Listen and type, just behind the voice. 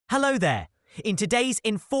Hello there! In today's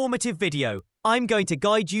informative video, I'm going to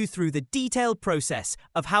guide you through the detailed process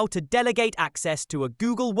of how to delegate access to a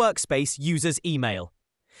Google Workspace user's email.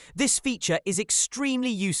 This feature is extremely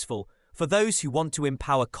useful for those who want to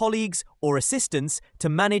empower colleagues or assistants to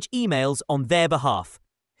manage emails on their behalf.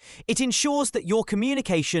 It ensures that your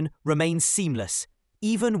communication remains seamless,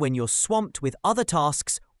 even when you're swamped with other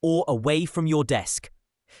tasks or away from your desk.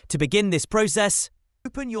 To begin this process,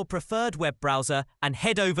 open your preferred web browser and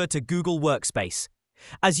head over to Google Workspace.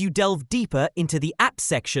 As you delve deeper into the Apps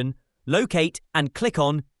section, locate and click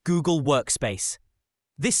on Google Workspace.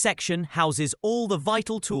 This section houses all the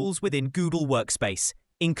vital tools within Google Workspace,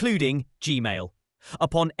 including Gmail.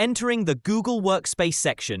 Upon entering the Google Workspace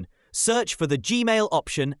section, search for the Gmail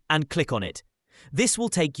option and click on it. This will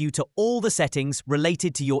take you to all the settings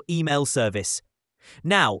related to your email service.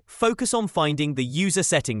 Now, focus on finding the User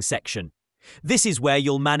Settings section. This is where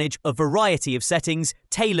you'll manage a variety of settings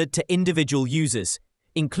tailored to individual users,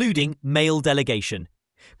 including mail delegation.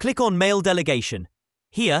 Click on Mail Delegation.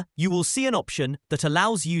 Here, you will see an option that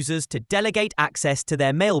allows users to delegate access to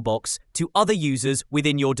their mailbox to other users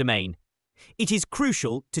within your domain. It is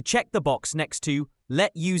crucial to check the box next to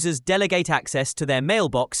Let users delegate access to their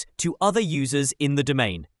mailbox to other users in the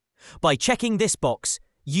domain. By checking this box,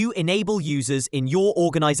 you enable users in your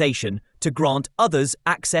organization to grant others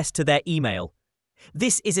access to their email.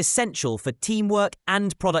 This is essential for teamwork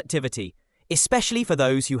and productivity, especially for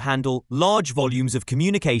those who handle large volumes of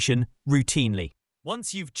communication routinely.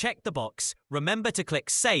 Once you've checked the box, remember to click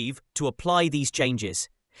Save to apply these changes.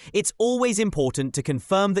 It's always important to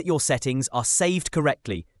confirm that your settings are saved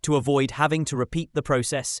correctly to avoid having to repeat the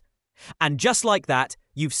process. And just like that,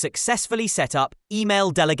 you've successfully set up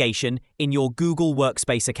email delegation in your Google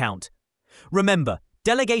Workspace account. Remember,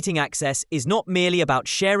 delegating access is not merely about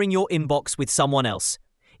sharing your inbox with someone else.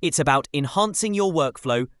 It's about enhancing your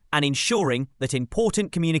workflow and ensuring that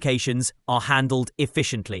important communications are handled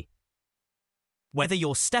efficiently. Whether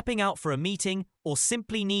you're stepping out for a meeting or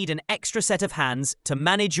simply need an extra set of hands to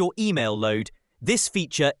manage your email load, this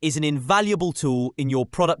feature is an invaluable tool in your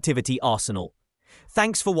productivity arsenal.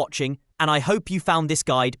 Thanks for watching, and I hope you found this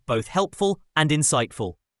guide both helpful and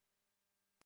insightful.